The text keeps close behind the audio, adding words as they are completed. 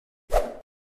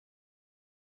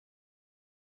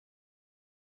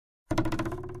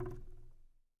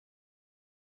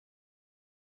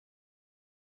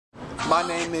My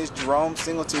name is Jerome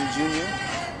Singleton Jr.,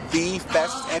 the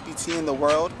fastest amputee in the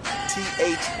world,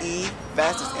 THE,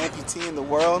 fastest amputee in the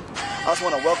world. I just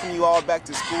want to welcome you all back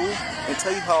to school and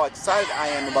tell you how excited I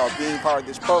am about being part of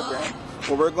this program,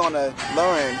 where we're going to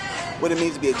learn what it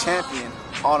means to be a champion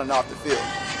on and off the field.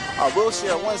 I will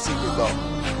share one secret though.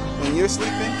 When you're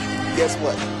sleeping, guess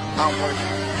what? I'm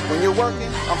working. When you're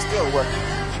working, I'm still working.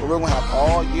 But we're going to have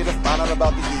all year to find out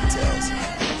about the details.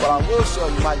 But I will show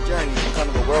you my journey to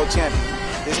becoming a world champion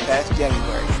this past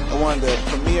January and one of the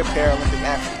premier Paralympic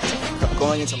athletes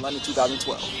going into London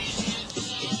 2012.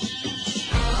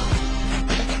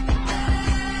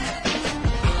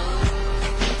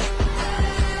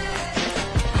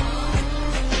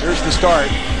 Here's the start.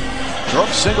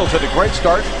 Jerome Singleton, a great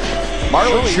start.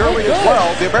 Marlon Shirley as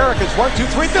well. The Americans 1, 2,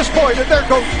 3 at this point, and there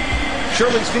goes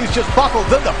Shirley's knees just buckled.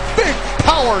 Then the big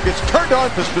power gets turned on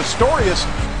for Pistorius.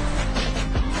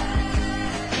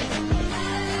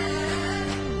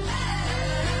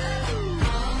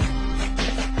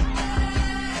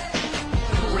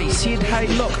 He said, hey,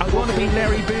 look, I want to be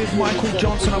Larry Bird, Michael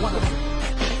Johnson. I want to... 100%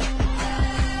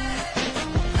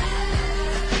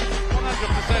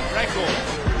 record,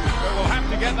 but we'll have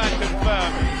to get that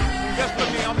confirmed. Just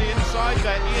looking on the inside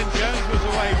there, Ian Jones was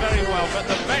away very well, but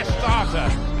the best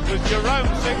starter was Jerome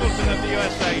Singleton of the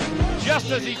USA, just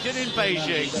as he did in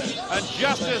Beijing, and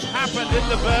just as happened in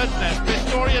the bird's nest,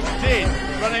 Pistorius did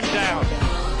run him down.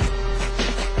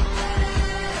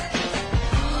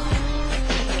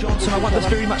 Johnson, I want this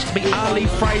very much to be Ali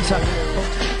Fraser.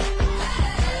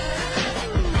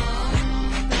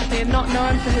 They're not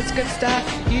known for his good start.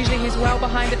 Usually he's well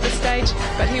behind at this stage,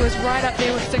 but he was right up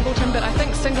there with Singleton. But I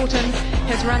think Singleton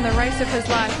has run the race of his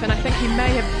life, and I think he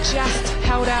may have just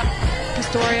held out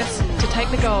Pistorius to take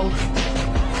the gold.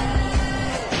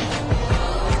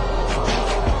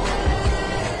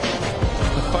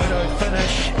 The photo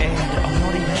finish, and I'm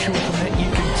not even sure from that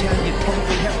you can tell you'd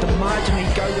probably have to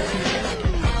marginally go with the...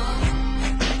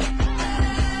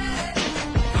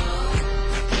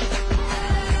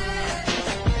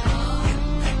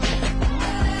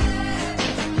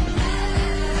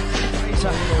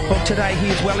 Well, today he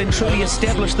has well and truly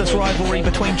established this rivalry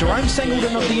between Jerome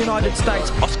Singleton of the United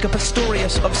States, Oscar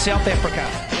Pistorius of South Africa.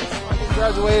 I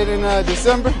graduated in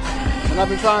December, and I've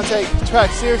been trying to take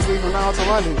track seriously from now to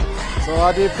London. So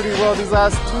I did pretty well these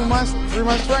last 2 months, 3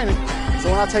 months training. So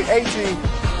when I take 18,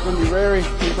 it's going to be very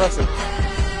impressive.